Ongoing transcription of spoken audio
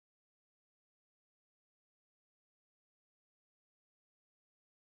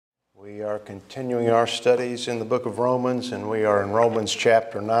We are continuing our studies in the book of Romans, and we are in Romans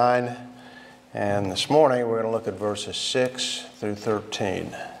chapter 9. And this morning we're going to look at verses 6 through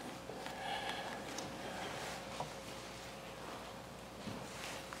 13.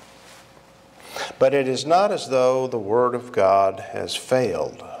 But it is not as though the word of God has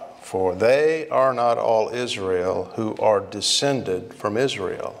failed, for they are not all Israel who are descended from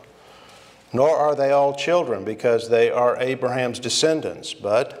Israel. Nor are they all children, because they are Abraham's descendants,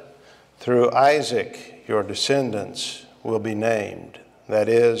 but through Isaac your descendants will be named. That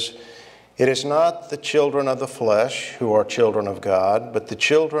is, it is not the children of the flesh who are children of God, but the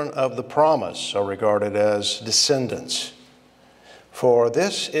children of the promise are regarded as descendants. For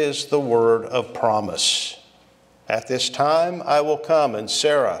this is the word of promise. At this time I will come, and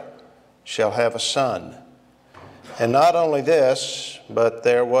Sarah shall have a son. And not only this, but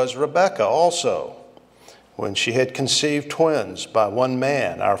there was Rebekah also, when she had conceived twins by one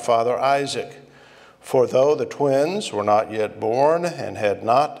man, our father Isaac. For though the twins were not yet born and had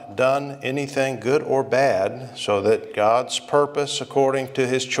not done anything good or bad, so that God's purpose according to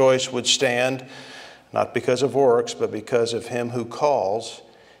his choice would stand, not because of works, but because of him who calls,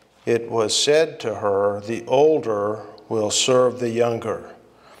 it was said to her, the older will serve the younger.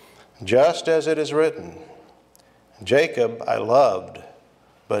 Just as it is written, Jacob I loved,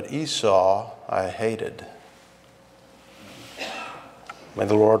 but Esau I hated. May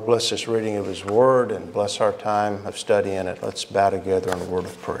the Lord bless this reading of his word and bless our time of studying it. Let's bow together in a word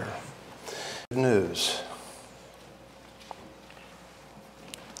of prayer. Good news.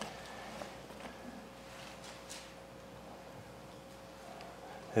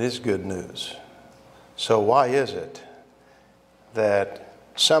 It is good news. So why is it that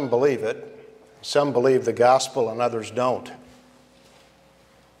some believe it, some believe the gospel and others don't?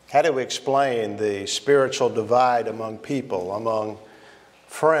 How do we explain the spiritual divide among people, among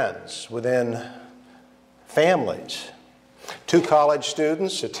friends, within families? Two college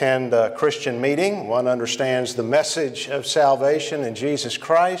students attend a Christian meeting. One understands the message of salvation in Jesus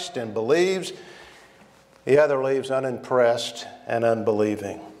Christ and believes. The other leaves unimpressed and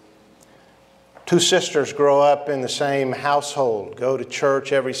unbelieving. Two sisters grow up in the same household, go to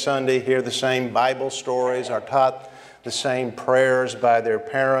church every Sunday, hear the same Bible stories, are taught the same prayers by their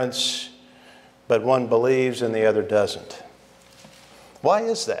parents, but one believes and the other doesn't. Why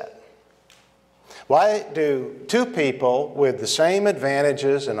is that? Why do two people with the same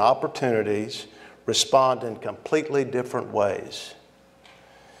advantages and opportunities respond in completely different ways?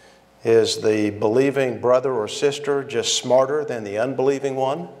 Is the believing brother or sister just smarter than the unbelieving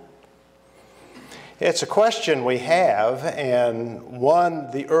one? It's a question we have, and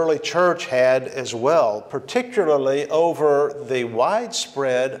one the early church had as well, particularly over the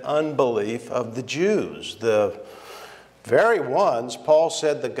widespread unbelief of the Jews, the very ones Paul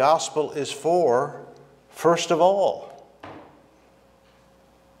said the gospel is for, first of all.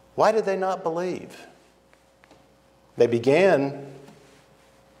 Why did they not believe? They began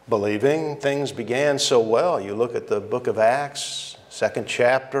believing. Things began so well. You look at the book of Acts, 2nd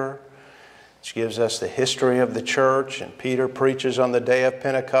chapter, which gives us the history of the church, and Peter preaches on the day of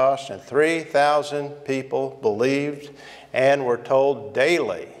Pentecost, and 3,000 people believed and were told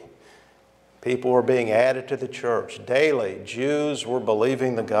daily. People were being added to the church. Daily, Jews were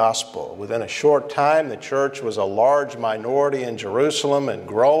believing the gospel. Within a short time, the church was a large minority in Jerusalem and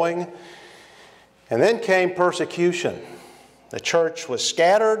growing. And then came persecution. The church was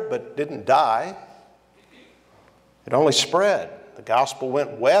scattered but didn't die. It only spread. The gospel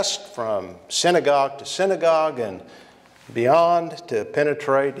went west from synagogue to synagogue and beyond to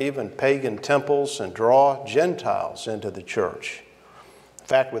penetrate even pagan temples and draw Gentiles into the church. In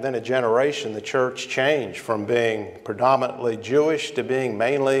fact, within a generation, the church changed from being predominantly Jewish to being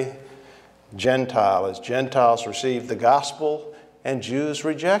mainly Gentile, as Gentiles received the gospel and Jews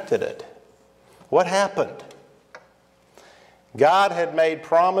rejected it. What happened? God had made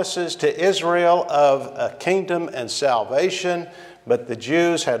promises to Israel of a kingdom and salvation, but the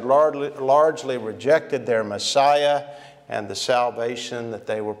Jews had largely rejected their Messiah and the salvation that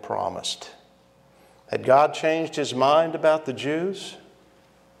they were promised. Had God changed his mind about the Jews?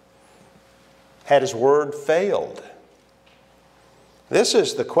 Had his word failed? This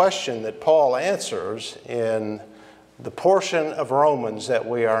is the question that Paul answers in the portion of Romans that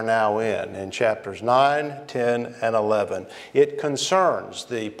we are now in chapters 9, 10, and 11. It concerns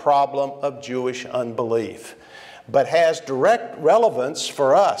the problem of Jewish unbelief, but has direct relevance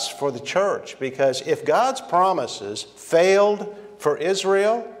for us, for the church, because if God's promises failed for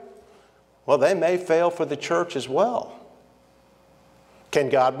Israel, well, they may fail for the church as well. Can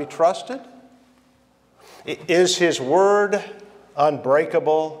God be trusted? Is his word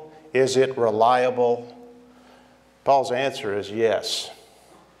unbreakable? Is it reliable? Paul's answer is yes.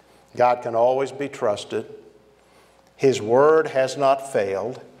 God can always be trusted. His word has not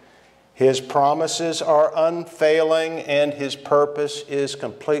failed. His promises are unfailing, and His purpose is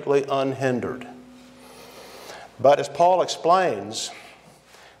completely unhindered. But as Paul explains,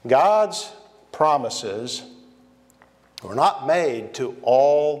 God's promises were not made to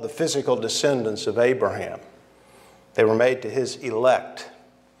all the physical descendants of Abraham. They were made to His elect,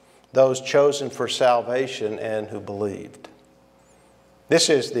 those chosen for salvation and who believed. This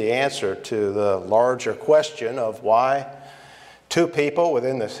is the answer to the larger question of why two people with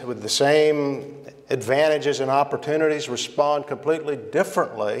the same advantages and opportunities respond completely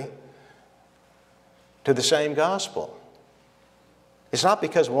differently to the same gospel. It's not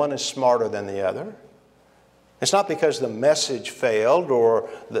because one is smarter than the other. It's not because the message failed or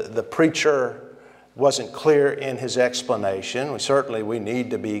the preacher wasn't clear in his explanation. We need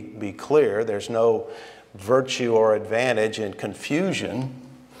to be clear. There's no virtue or advantage in confusion.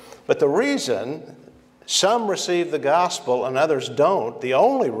 But the reason some receive the gospel and others don't, the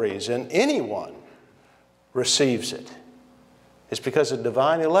only reason anyone receives it, is because of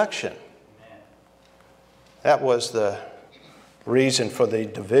divine election. That was the reason for the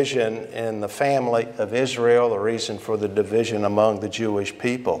division in the family of Israel, the reason for the division among the Jewish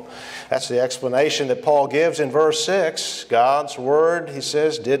people. That's the explanation that Paul gives in verse 6. God's word, he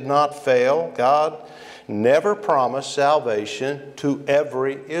says, did not fail. God never promised salvation to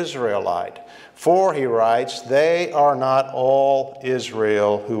every Israelite. For, he writes, they are not all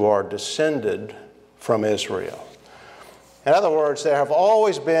Israel who are descended from Israel. In other words, there have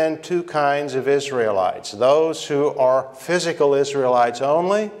always been two kinds of Israelites. Those who are physical Israelites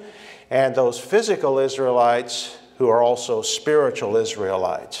only, and those physical Israelites who are also spiritual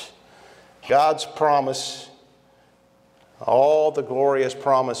Israelites. God's promise, all the glorious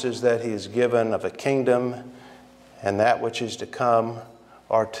promises that He has given of a kingdom and that which is to come,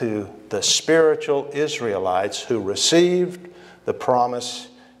 are to the spiritual Israelites who received the promise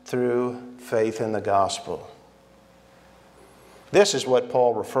through faith in the gospel. This is what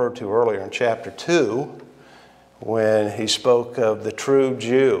Paul referred to earlier in chapter 2 when he spoke of the true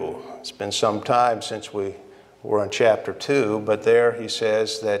Jew. It's been some time since we were in chapter 2, but there he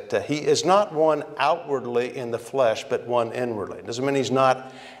says that he is not one outwardly in the flesh, but one inwardly. Doesn't mean he's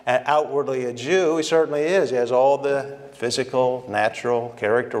not outwardly a Jew. He certainly is. He has all the physical, natural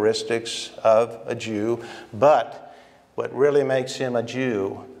characteristics of a Jew. But what really makes him a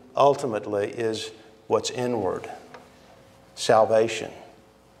Jew ultimately is what's inward. Salvation.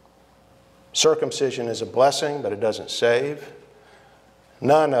 Circumcision is a blessing, but it doesn't save.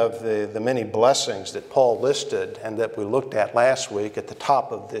 None of the many blessings that Paul listed and that we looked at last week at the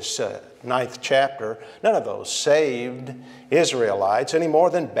top of this 9th chapter, none of those saved Israelites any more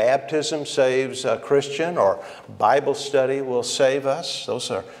than baptism saves a Christian or Bible study will save us.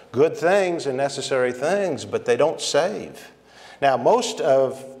 Those are good things and necessary things, but they don't save. Now, most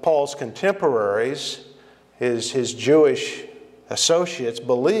of Paul's contemporaries, his Jewish associates,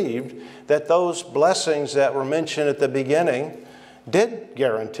 believed that those blessings that were mentioned at the beginning did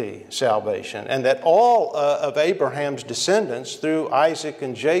guarantee salvation, and that all of Abraham's descendants through Isaac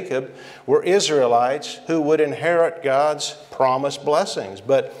and Jacob were Israelites who would inherit God's promised blessings.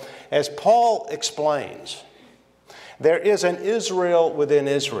 But as Paul explains, there is an Israel within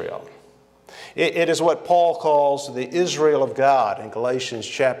Israel. It is what Paul calls the Israel of God in Galatians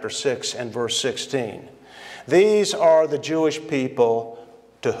chapter 6 and verse 16. These are the Jewish people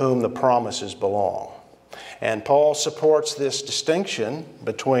to whom the promises belong. And Paul supports this distinction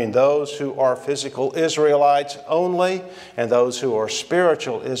between those who are physical Israelites only and those who are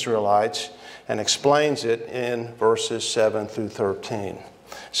spiritual Israelites, and explains it in verses 7 through 13.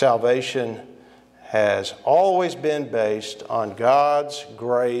 Salvation has always been based on God's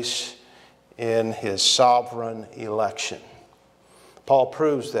grace in His sovereign election. Paul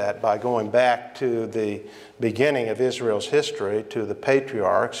proves that by going back to the beginning of Israel's history, to the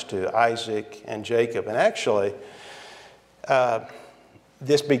patriarchs, to Isaac and Jacob. And actually,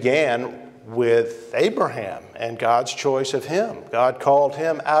 this began with Abraham and God's choice of him. God called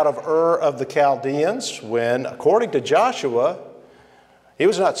him out of Ur of the Chaldeans when, according to Joshua, he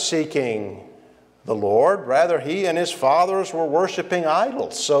was not seeking the Lord. Rather, he and his fathers were worshiping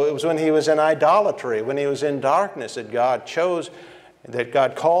idols. So it was when he was in idolatry, when he was in darkness, that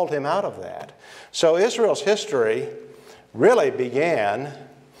God called him out of that. So Israel's history really began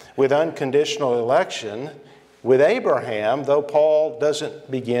with unconditional election with Abraham, though Paul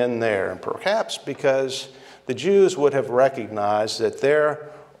doesn't begin there. And perhaps because the Jews would have recognized that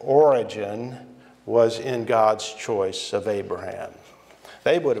their origin was in God's choice of Abraham.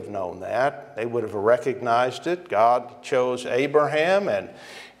 They would have known that. They would have recognized it. God chose Abraham,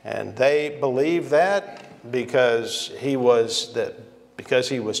 and they believed that because he was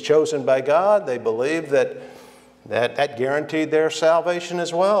chosen by God. They believed that guaranteed their salvation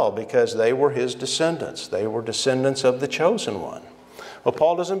as well, because they were his descendants. They were descendants of the chosen one. Well,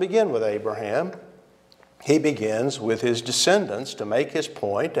 Paul doesn't begin with Abraham. He begins with his descendants to make his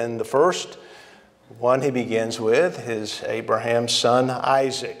point, and the first one he begins with is Abraham's son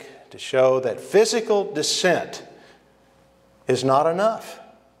Isaac, to show that physical descent is not enough.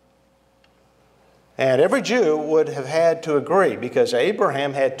 And every Jew would have had to agree, because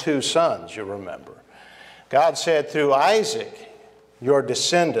Abraham had two sons, you remember. God said, through Isaac, your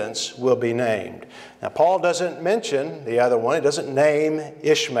descendants will be named. Now, Paul doesn't mention the other one. He doesn't name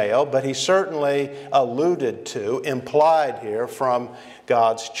Ishmael, but he certainly alluded to, implied here from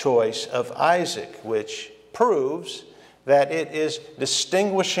God's choice of Isaac, which proves that it is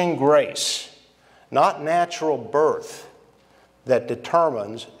distinguishing grace, not natural birth, that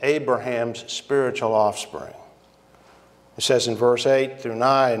determines Abraham's spiritual offspring. It says in verse 8 through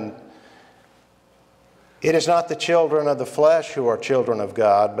 9, it is not the children of the flesh who are children of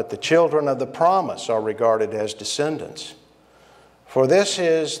God, but the children of the promise are regarded as descendants. For this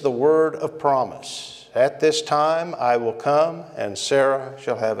is the word of promise. At this time I will come, and Sarah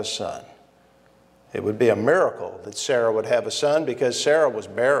shall have a son. It would be a miracle that Sarah would have a son, because Sarah was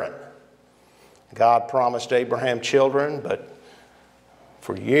barren. God promised Abraham children, but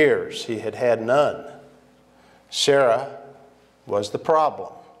for years he had had none. Sarah was the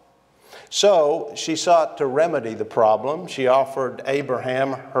problem. So she sought to remedy the problem. She offered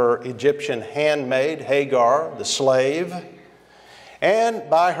Abraham her Egyptian handmaid, Hagar, the slave. And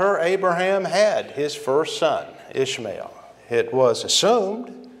by her, Abraham had his first son, Ishmael. It was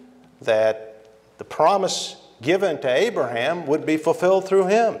assumed that the promise given to Abraham would be fulfilled through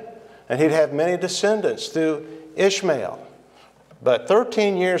him, and he'd have many descendants through Ishmael. But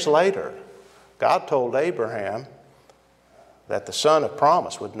 13 years later, God told Abraham that the son of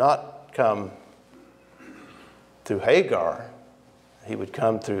promise would not come through Hagar, he would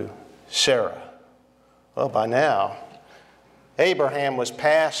come through Sarah. Well, by now, Abraham was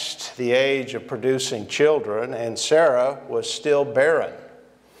past the age of producing children, and Sarah was still barren.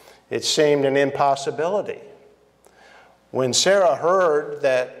 It seemed an impossibility. When Sarah heard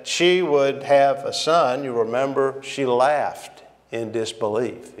that she would have a son, you remember, she laughed in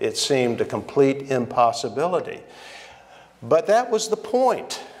disbelief. It seemed a complete impossibility. But that was the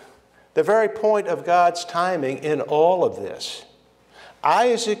point. The very point of God's timing in all of this.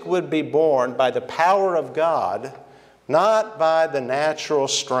 Isaac would be born by the power of God, not by the natural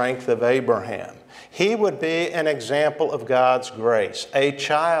strength of Abraham. He would be an example of God's grace, a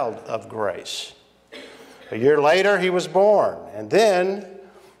child of grace. A year later, he was born. And then,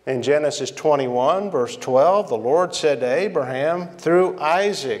 in Genesis 21, verse 12, the Lord said to Abraham, through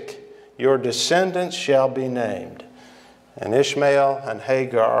Isaac your descendants shall be named. And Ishmael and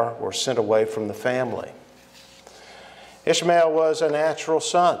Hagar were sent away from the family. Ishmael was a natural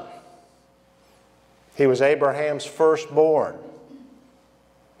son. He was Abraham's firstborn.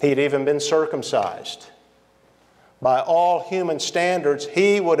 He had even been circumcised. By all human standards,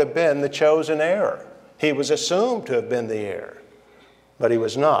 he would have been the chosen heir. He was assumed to have been the heir, but he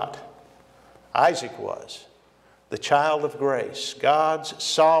was not. Isaac was, the child of grace, God's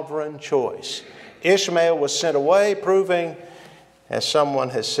sovereign choice. Ishmael was sent away, proving, as someone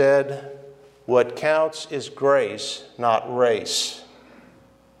has said, what counts is grace, not race.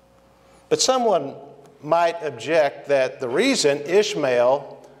 But someone might object that the reason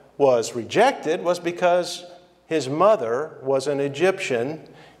Ishmael was rejected was because his mother was an Egyptian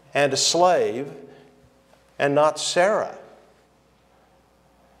and a slave, and not Sarah.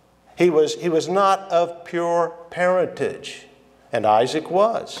 He was not of pure parentage, and Isaac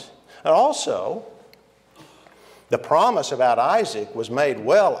was. And also, the promise about Isaac was made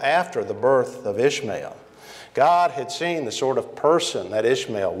well after the birth of Ishmael. God had seen the sort of person that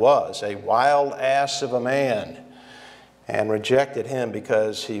Ishmael was, a wild ass of a man, and rejected him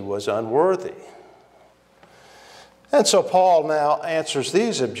because he was unworthy. And so Paul now answers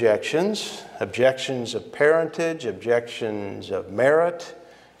these objections of parentage, objections of merit,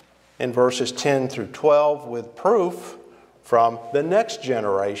 in verses 10 through 12, with proof from the next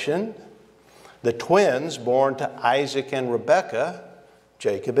generation, the twins born to Isaac and Rebekah,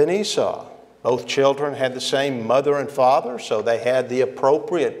 Jacob and Esau. Both children had the same mother and father, so they had the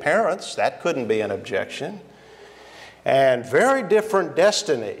appropriate parents. That couldn't be an objection. And very different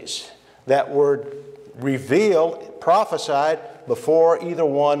destinies that were revealed, prophesied before either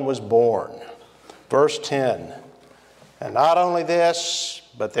one was born. Verse 10, And not only this,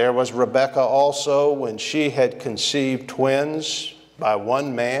 but there was Rebekah also when she had conceived twins by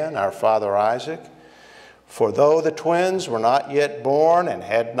one man, our father Isaac. For though the twins were not yet born and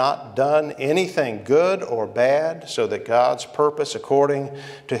had not done anything good or bad, so that God's purpose according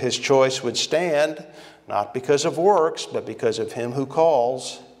to his choice would stand, not because of works, but because of him who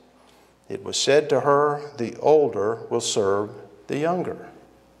calls, it was said to her, the older will serve the younger.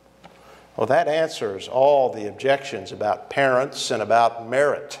 Well, that answers all the objections about parents and about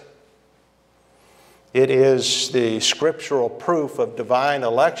merit. It is the scriptural proof of divine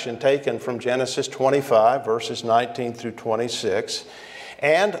election taken from Genesis 25, verses 19 through 26.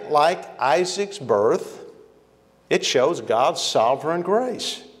 And like Isaac's birth, it shows God's sovereign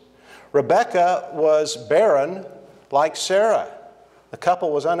grace. Rebekah was barren like Sarah. The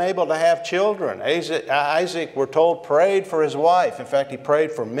couple was unable to have children. Isaac, we're told, prayed for his wife. In fact, he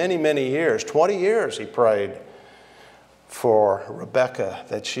prayed for many, many years. 20 years he prayed for Rebekah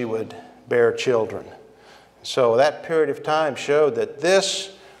that she would bear children. So that period of time showed that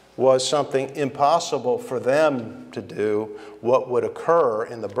this was something impossible for them to do. What would occur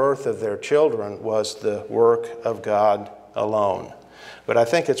in the birth of their children was the work of God alone. But I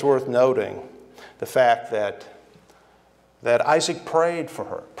think it's worth noting the fact that Isaac prayed for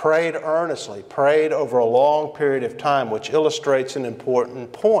her, prayed earnestly, prayed over a long period of time, which illustrates an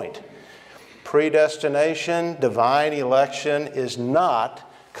important point. Predestination, divine election is not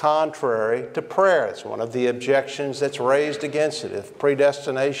contrary to prayer. It's one of the objections that's raised against it. If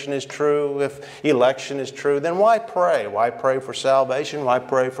predestination is true, if election is true, then why pray? Why pray for salvation? Why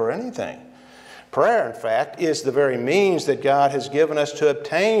pray for anything? Prayer, in fact, is the very means that God has given us to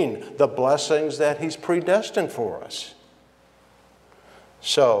obtain the blessings that he's predestined for us.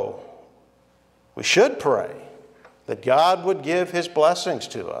 So, we should pray that God would give his blessings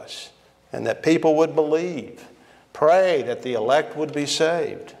to us and that people would believe. Pray that the elect would be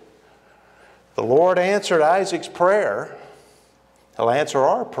saved. The Lord answered Isaac's prayer. He'll answer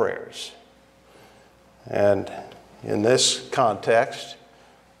our prayers. And in this context,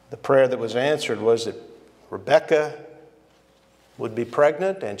 the prayer that was answered was that Rebekah would be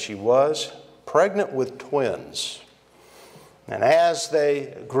pregnant, and she was pregnant with twins. And as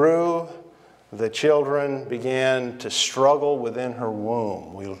they grew, the children began to struggle within her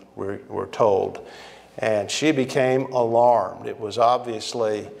womb, we're told. And she became alarmed. It was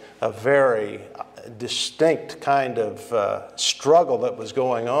obviously a very distinct kind of struggle that was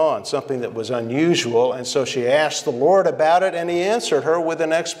going on, something that was unusual. And so she asked the Lord about it, and he answered her with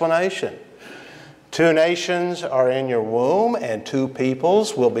an explanation. 2 nations are in your womb, and 2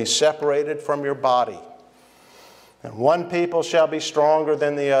 peoples will be separated from your body. And one people shall be stronger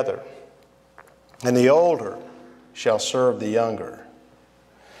than the other, and the older shall serve the younger.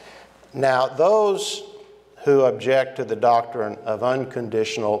 Now, those who object to the doctrine of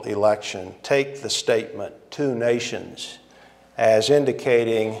unconditional election take the statement, 2 nations, as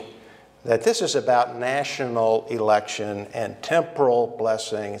indicating that this is about national election and temporal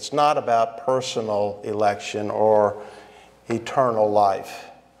blessing. It's not about personal election or eternal life.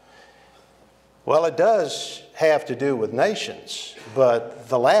 Well, it does have to do with nations, but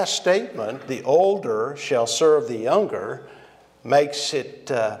the last statement, the older shall serve the younger, makes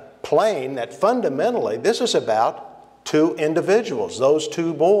it plain that fundamentally this is about 2 individuals, those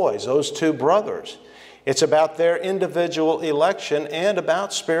 2 boys, those 2 brothers. It's about their individual election and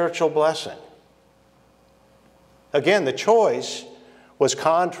about spiritual blessing. Again, the choice was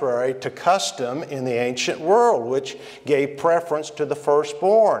contrary to custom in the ancient world, which gave preference to the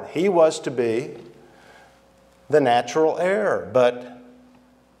firstborn. He was to be the natural heir, but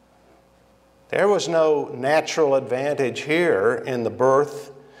there was no natural advantage here in the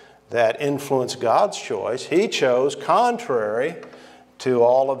birth that influenced God's choice. He chose contrary to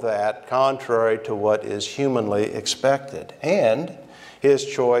all of that, contrary to what is humanly expected. And his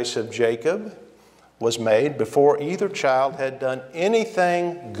choice of Jacob was made before either child had done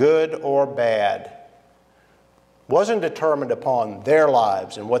anything good or bad. Wasn't determined upon their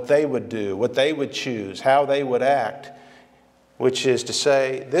lives and what they would do, what they would choose, how they would act, which is to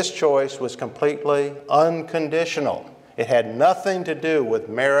say, this choice was completely unconditional. It had nothing to do with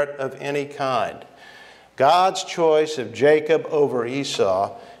merit of any kind. God's choice of Jacob over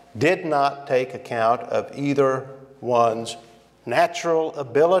Esau did not take account of either one's natural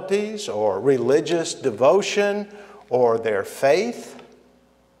abilities or religious devotion or their faith.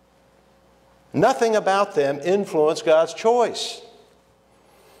 Nothing about them influenced God's choice.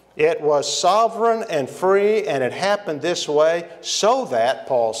 It was sovereign and free, and it happened this way so that,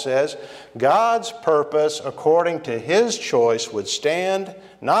 Paul says, God's purpose according to his choice would stand,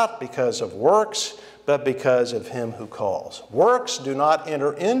 not because of works, but because of him who calls. Works do not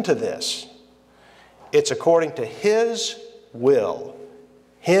enter into this. It's according to his will,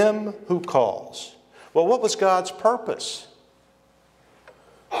 him who calls. Well, what was God's purpose?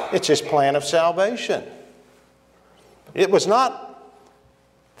 It's his plan of salvation. It was not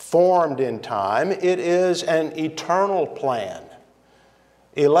formed in time. It is an eternal plan.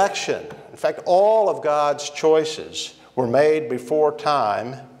 Election. In fact, all of God's choices were made before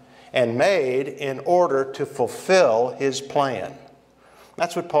time and made in order to fulfill his plan.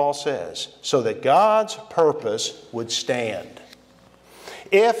 That's what Paul says, so that God's purpose would stand.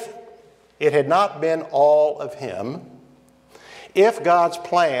 If it had not been all of him, if God's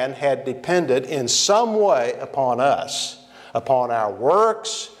plan had depended in some way upon us, upon our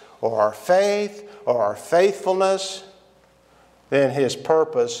works or our faith or our faithfulness, then his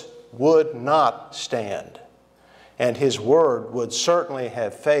purpose would not stand. And his word would certainly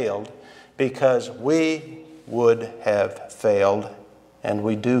have failed, because we would have failed, and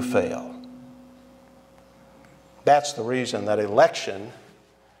we do fail. That's the reason that election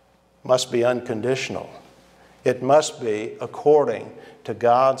must be unconditional. It must be according to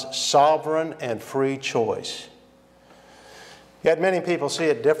God's sovereign and free choice. Yet many people see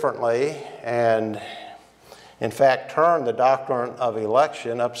it differently and, in fact, turn the doctrine of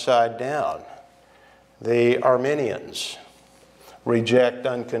election upside down. The Arminians reject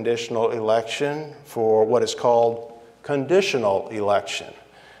unconditional election for what is called conditional election.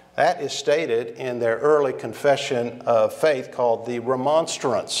 That is stated in their early confession of faith called the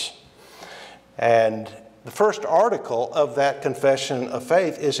Remonstrance. And the first article of that confession of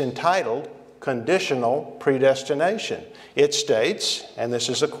faith is entitled Conditional Predestination. It states, and this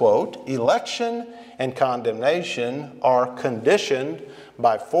is a quote, "Election and condemnation are conditioned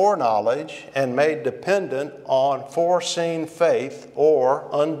by foreknowledge and made dependent on foreseen faith or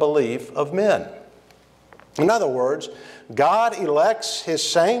unbelief of men." In other words, God elects his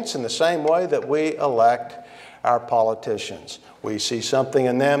saints in the same way that we elect our politicians. We see something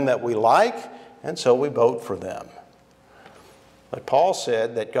in them that we like, and so we vote for them. But Paul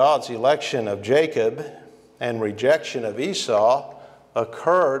said that God's election of Jacob and rejection of Esau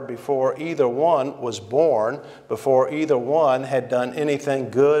occurred before either one was born, before either one had done anything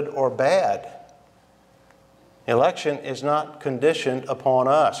good or bad. Election is not conditioned upon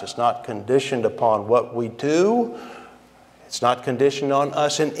us. It's not conditioned upon what we do. It's not conditioned on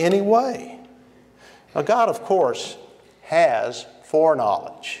us in any way. Now, God, of course, has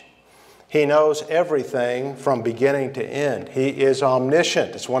foreknowledge. He knows everything from beginning to end. He is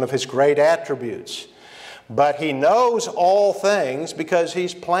omniscient. It's one of his great attributes. But he knows all things because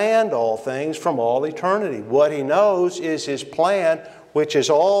he's planned all things from all eternity. What he knows is his plan, which is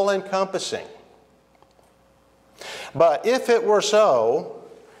all-encompassing. But if it were so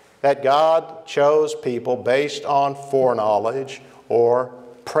that God chose people based on foreknowledge or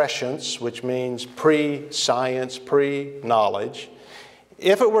prescience, which means pre-science, pre-knowledge,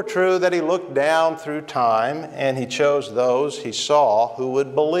 if it were true that he looked down through time and he chose those he saw who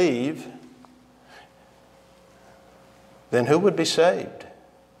would believe, then who would be saved?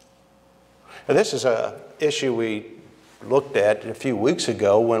 Now, this is an issue we looked at a few weeks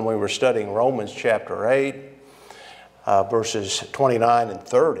ago when we were studying Romans chapter 8, verses 29 and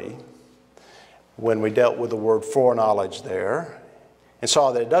 30, when we dealt with the word foreknowledge there, and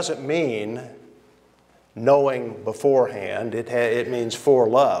saw that it doesn't mean knowing beforehand, it means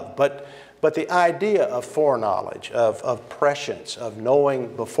forelove. But the idea of foreknowledge, of prescience, of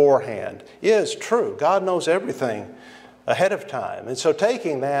knowing beforehand is true. God knows everything ahead of time. And so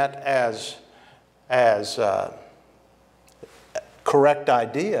taking that as correct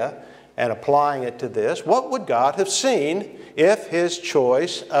idea and applying it to this, what would God have seen if his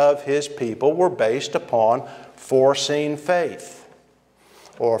choice of his people were based upon foreseen faith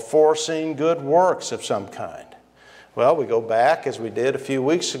or foreseen good works of some kind? Well, we go back, as we did a few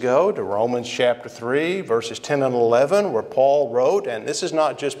weeks ago, to Romans chapter 3, verses 10 and 11, where Paul wrote, and this is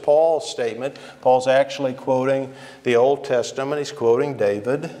not just Paul's statement. Paul's actually quoting the Old Testament. He's quoting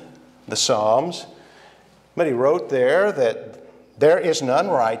David, the Psalms. But he wrote there that there is none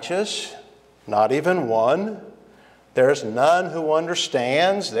righteous, not even one. There is none who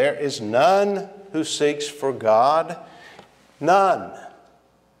understands. There is none who seeks for God. None.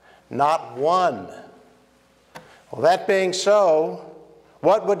 Not one. Well, that being so,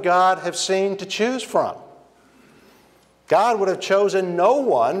 what would God have seen to choose from? God would have chosen no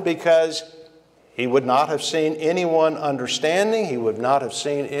one, because he would not have seen anyone understanding. He would not have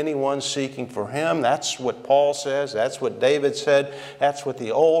seen anyone seeking for him. That's what Paul says. That's what David said. That's what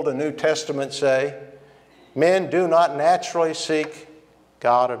the Old and New Testament say. Men do not naturally seek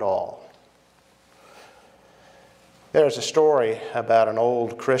God at all. There's a story about an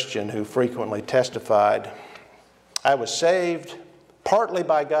old Christian who frequently testified, "I was saved partly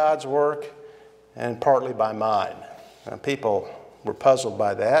by God's work and partly by mine." And people were puzzled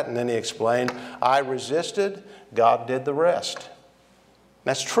by that, and then he explained, "I resisted, God did the rest."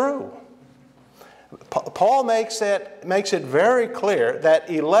 That's true. Paul makes it very clear that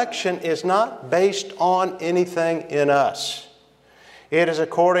election is not based on anything in us. It is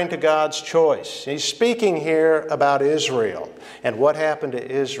according to God's choice. He's speaking here about Israel and what happened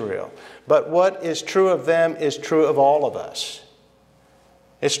to Israel. But what is true of them is true of all of us.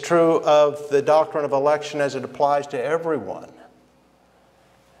 It's true of the doctrine of election as it applies to everyone.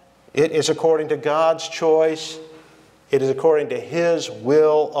 It is according to God's choice. It is according to His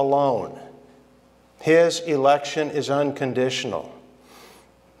will alone. His election is unconditional.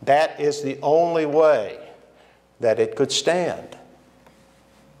 That is the only way that it could stand.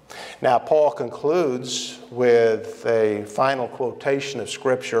 Now, Paul concludes with a final quotation of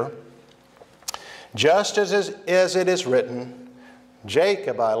Scripture. "Just as it is written,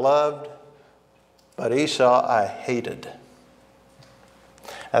 Jacob I loved, but Esau I hated."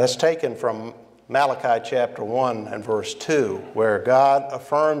 Now, that's taken from Malachi chapter 1 and verse 2, where God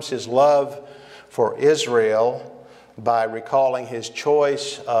affirms His love for Israel by recalling His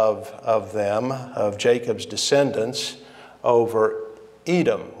choice of them, of Jacob's descendants, over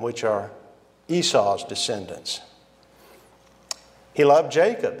Edom, which are Esau's descendants. He loved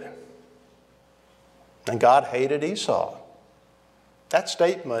Jacob, and God hated Esau. That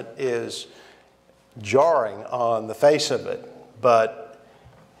statement is jarring on the face of it, but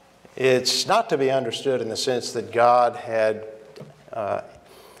it's not to be understood in the sense that God had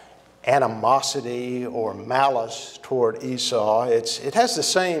animosity or malice toward Esau. It has the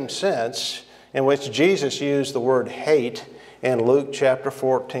same sense in which Jesus used the word hate in Luke chapter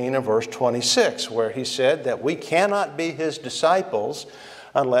 14 and verse 26, where He said that we cannot be His disciples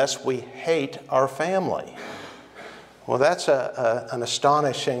unless we hate our family. Well, that's an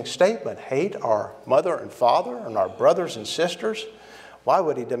astonishing statement. Hate our mother and father and our brothers and sisters? Why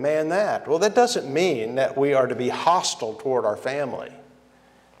would He demand that? Well, that doesn't mean that we are to be hostile toward our family.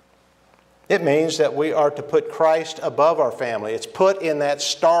 It means that we are to put Christ above our family. It's put in that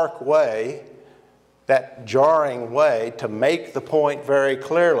stark way, that jarring way, to make the point very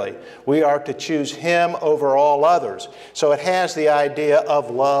clearly. We are to choose Him over all others. So it has the idea of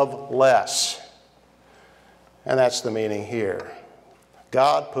love less. And that's the meaning here.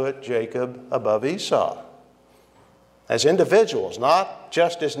 God put Jacob above Esau. As individuals, not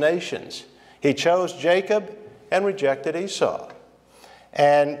just as nations. He chose Jacob and rejected Esau.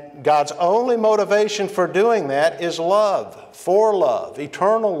 And God's only motivation for doing that is love, for love,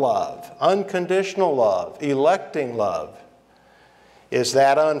 eternal love, unconditional love, electing love. Is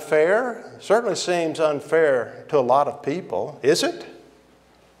that unfair? It certainly seems unfair to a lot of people. Is it?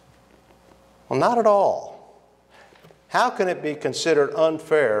 Well, not at all. How can it be considered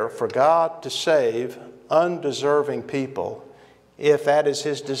unfair for God to save undeserving people if that is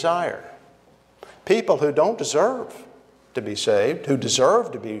His desire? People who don't deserve to be saved, who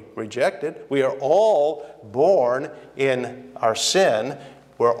deserve to be rejected. We are all born in our sin.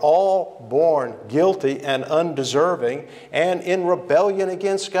 We're all born guilty and undeserving and in rebellion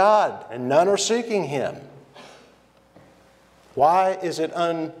against God, and none are seeking Him. Why is it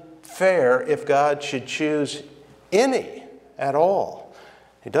unfair if God should choose any at all?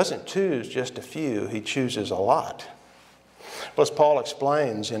 He doesn't choose just a few, He chooses a lot. Well, as Paul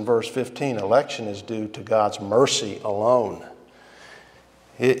explains in verse 15, election is due to God's mercy alone.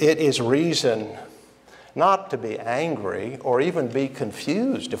 It is reason not to be angry or even be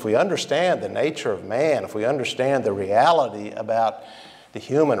confused. If we understand the nature of man, if we understand the reality about the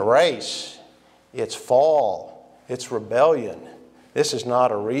human race, its fall, its rebellion, this is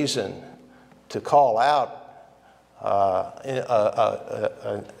not a reason to call out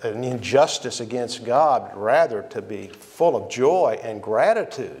an injustice against God, but rather to be full of joy and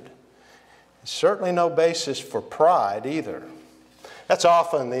gratitude. Certainly no basis for pride either. That's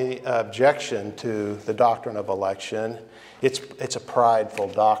often the objection to the doctrine of election. It's a prideful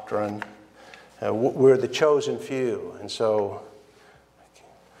doctrine. We're the chosen few, and so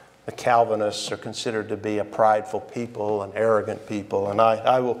the Calvinists are considered to be a prideful people, an arrogant people, and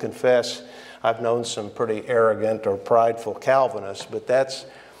I will confess I've known some pretty arrogant or prideful Calvinists, but that's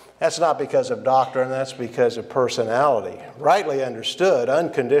not because of doctrine, that's because of personality. Rightly understood,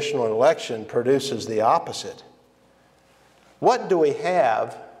 unconditional election produces the opposite. What do we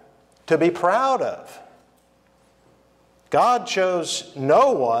have to be proud of? God chose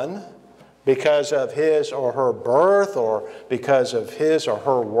no one because of his or her birth or because of his or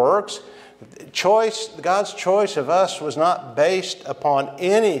her works. God's choice of us was not based upon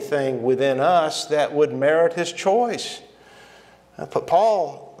anything within us that would merit His choice. But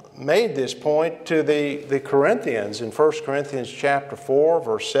Paul made this point to the Corinthians in 1 Corinthians chapter 4,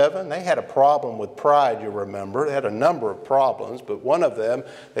 verse 7. They had a problem with pride, you remember. They had a number of problems, but one of them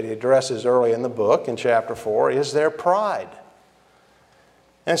that he addresses early in the book in chapter 4 is their pride.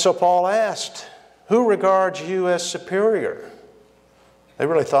 And so Paul asked, who regards you as superior? They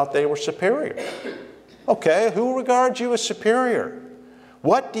really thought they were superior. Okay, who regards you as superior?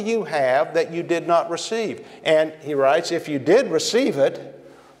 What do you have that you did not receive? And he writes, if you did receive it,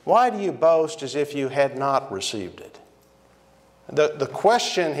 why do you boast as if you had not received it? The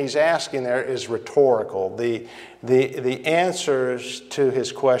question he's asking there is rhetorical. The answers to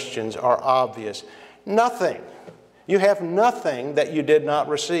his questions are obvious. Nothing. You have nothing that you did not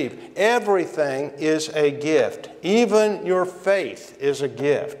receive. Everything is a gift. Even your faith is a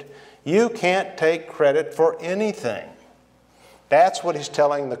gift. You can't take credit for anything. That's what he's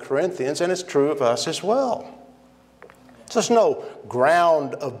telling the Corinthians, and it's true of us as well. There's no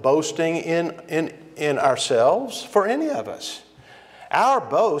ground of boasting in ourselves for any of us. Our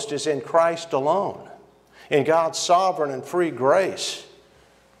boast is in Christ alone, in God's sovereign and free grace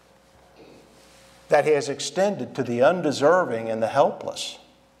that He has extended to the undeserving and the helpless.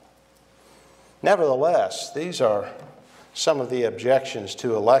 Nevertheless, these are some of the objections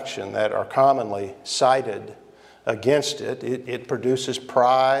to election that are commonly cited against it. It produces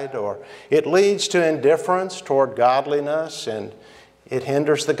pride, or it leads to indifference toward godliness, and it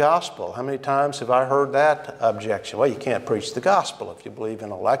hinders the gospel. How many times have I heard that objection? Well, you can't preach the gospel if you believe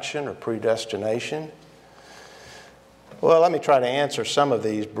in election or predestination. Well, let me try to answer some of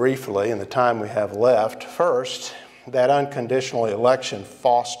these briefly in the time we have left. First, that unconditional election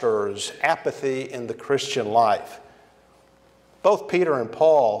fosters apathy in the Christian life. Both Peter and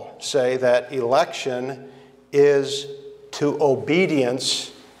Paul say that election is to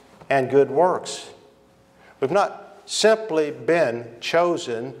obedience and good works. We've not simply been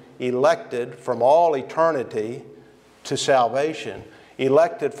chosen, elected from all eternity to salvation,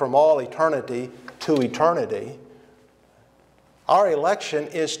 elected from all eternity to eternity. Our election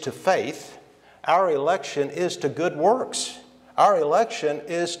is to faith. Our election is to good works. Our election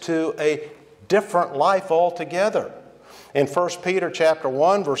is to a different life altogether. In 1 Peter chapter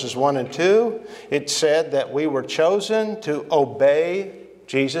 1, verses 1 and 2, it said that we were chosen to obey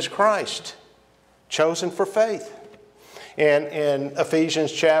Jesus Christ, chosen for faith. And in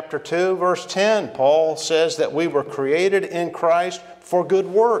Ephesians chapter 2, verse 10, Paul says that we were created in Christ for good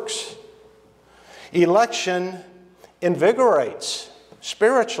works. Election invigorates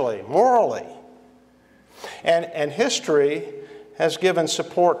spiritually, morally. And history has given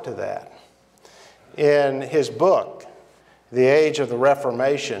support to that. In his book, The Age of the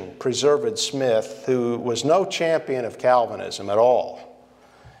Reformation, Preserved Smith, who was no champion of Calvinism at all,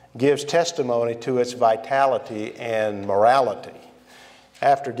 gives testimony to its vitality and morality.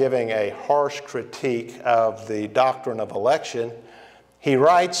 After giving a harsh critique of the doctrine of election, he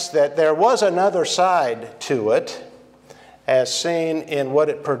writes that there was another side to it, as seen in what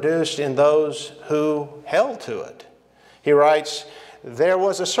it produced in those who held to it. He writes, there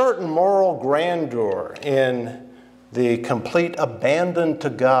was a certain moral grandeur in the complete abandon to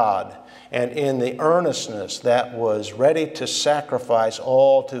God and in the earnestness that was ready to sacrifice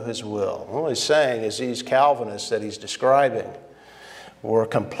all to His will. What he's saying is these Calvinists that he's describing were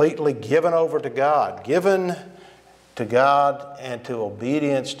completely given over to God, given to God and to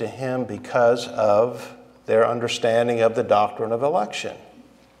obedience to Him because of their understanding of the doctrine of election.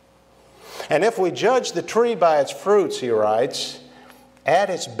 And if we judge the tree by its fruits, he writes, at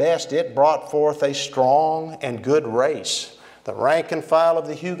its best it brought forth a strong and good race, the rank and file of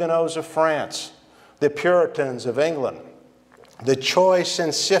the Huguenots of France, the Puritans of England, the choice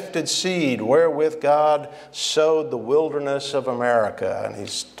and sifted seed wherewith God sowed the wilderness of America. And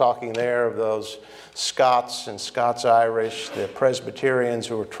he's talking there of those Scots and Scots-Irish, the Presbyterians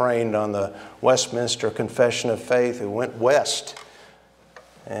who were trained on the Westminster Confession of Faith, who went west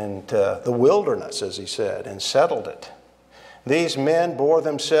and the wilderness, as he said, and settled it. These men bore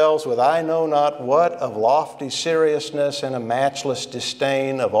themselves with I know not what of lofty seriousness and a matchless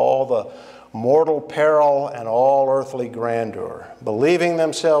disdain of all the mortal peril and all earthly grandeur, believing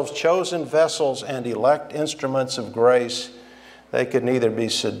themselves chosen vessels and elect instruments of grace. They could neither be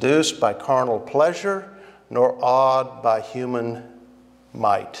seduced by carnal pleasure nor awed by human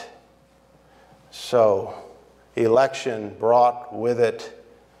might. So, election brought with it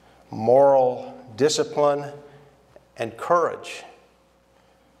moral discipline and courage.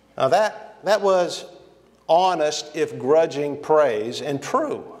 Now that was honest, if grudging, praise and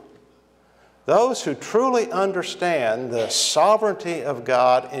true. Those who truly understand the sovereignty of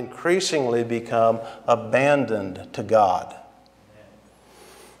God increasingly become abandoned to God.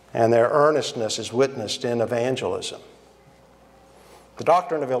 And their earnestness is witnessed in evangelism. The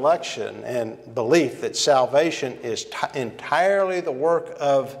doctrine of election and belief that salvation is entirely the work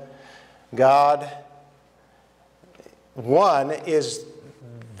of God, one, is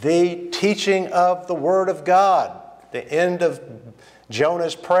the teaching of the Word of God. The end of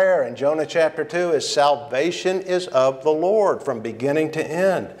Jonah's prayer in Jonah chapter 2 is salvation is of the Lord from beginning to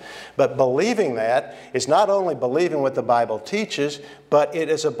end. But believing that is not only believing what the Bible teaches, but it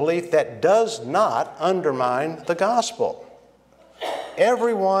is a belief that does not undermine the gospel.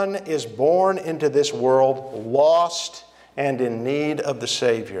 Everyone is born into this world lost and in need of the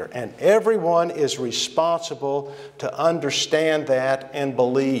Savior. And everyone is responsible to understand that and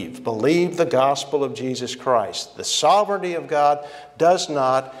believe. Believe the gospel of Jesus Christ. The sovereignty of God does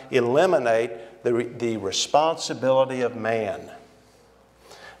not eliminate the responsibility of man.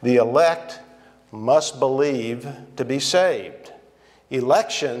 The elect must believe to be saved.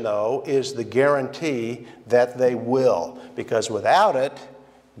 Election, though, is the guarantee that they will, because without it,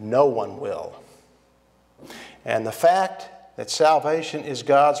 no one will. And the fact that salvation is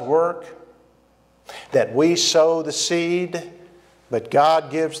God's work, that we sow the seed, but God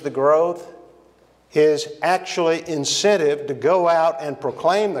gives the growth, is actually incentive to go out and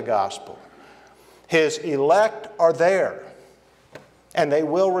proclaim the gospel. His elect are there, and they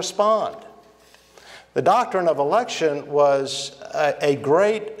will respond. The doctrine of election was a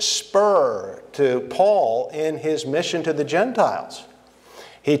great spur to Paul in his mission to the Gentiles.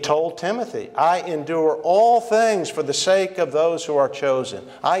 He told Timothy, I endure all things for the sake of those who are chosen.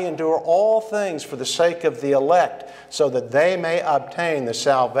 I endure all things for the sake of the elect, so that they may obtain the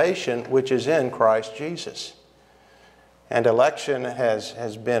salvation which is in Christ Jesus. And election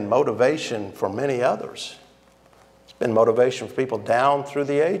has been motivation for many others. It's been motivation for people down through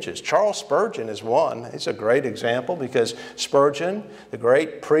the ages. Charles Spurgeon is one. He's a great example because Spurgeon, the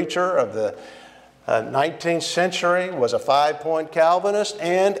great preacher of the 19th century, was a five-point Calvinist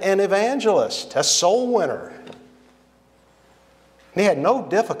and an evangelist, a soul winner. He had no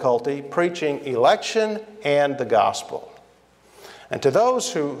difficulty preaching election and the gospel. And to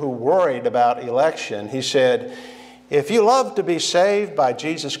those who worried about election, he said, if you love to be saved by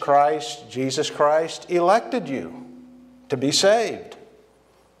Jesus Christ elected you to be saved.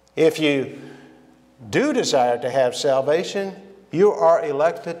 If you do desire to have salvation, you are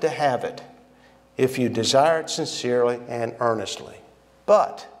elected to have it, if you desire it sincerely and earnestly.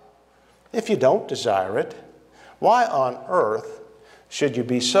 But if you don't desire it, why on earth should you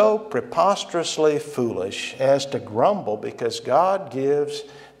be so preposterously foolish as to grumble because God gives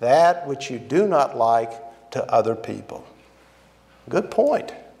that which you do not like to other people? Good point.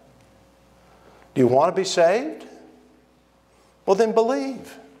 Do you want to be saved? Well, then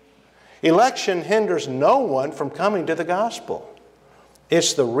believe. Election hinders no one from coming to the gospel.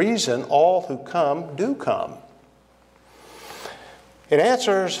 It's the reason all who come do come. It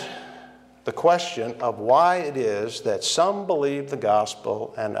answers the question of why it is that some believe the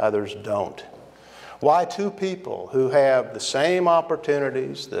gospel and others don't. Why two people who have the same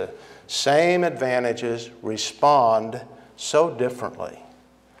opportunities, the same advantages, respond so differently.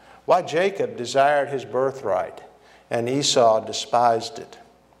 Why Jacob desired his birthright and Esau despised it.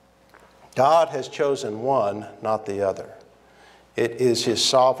 God has chosen one, not the other. It is his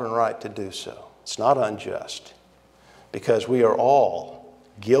sovereign right to do so. It's not unjust, because we are all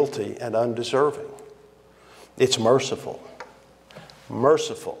guilty and undeserving. It's merciful.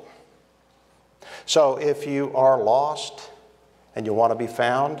 Merciful. So if you are lost and you want to be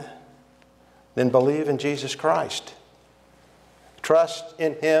found, then believe in Jesus Christ. Trust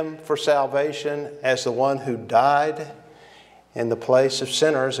in him for salvation as the one who died in the place of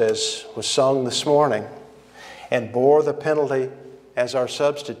sinners, as was sung this morning, and bore the penalty as our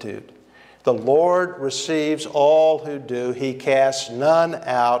substitute. The Lord receives all who do. He casts none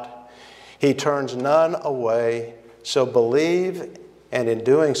out. He turns none away. So believe, and in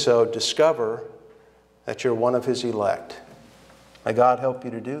doing so, discover that you're one of his elect. May God help you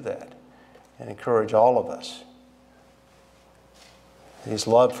to do that and encourage all of us. His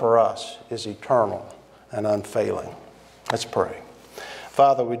love for us is eternal and unfailing. Let's pray.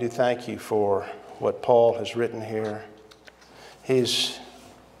 Father, we do thank you for what Paul has written here. He's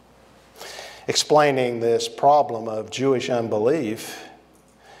explaining this problem of Jewish unbelief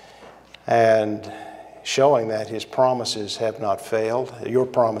and showing that his promises have not failed, your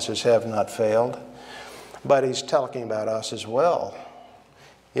promises have not failed. But he's talking about us as well.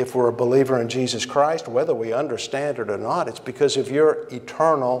 If we're a believer in Jesus Christ, whether we understand it or not, it's because of your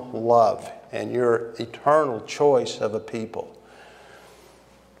eternal love and your eternal choice of a people.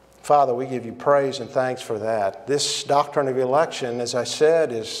 Father, we give you praise and thanks for that. This doctrine of election, as I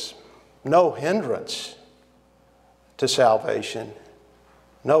said, is no hindrance to salvation,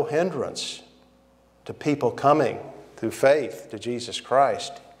 no hindrance to people coming through faith to Jesus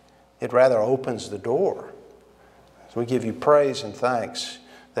Christ. It rather opens the door. So we give you praise and thanks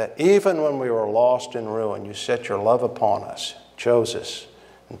that even when we were lost in ruin, you set your love upon us, chose us,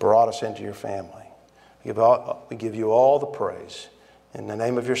 and brought us into your family. We give you all the praise. In the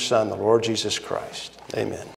name of your Son, the Lord Jesus Christ. Amen.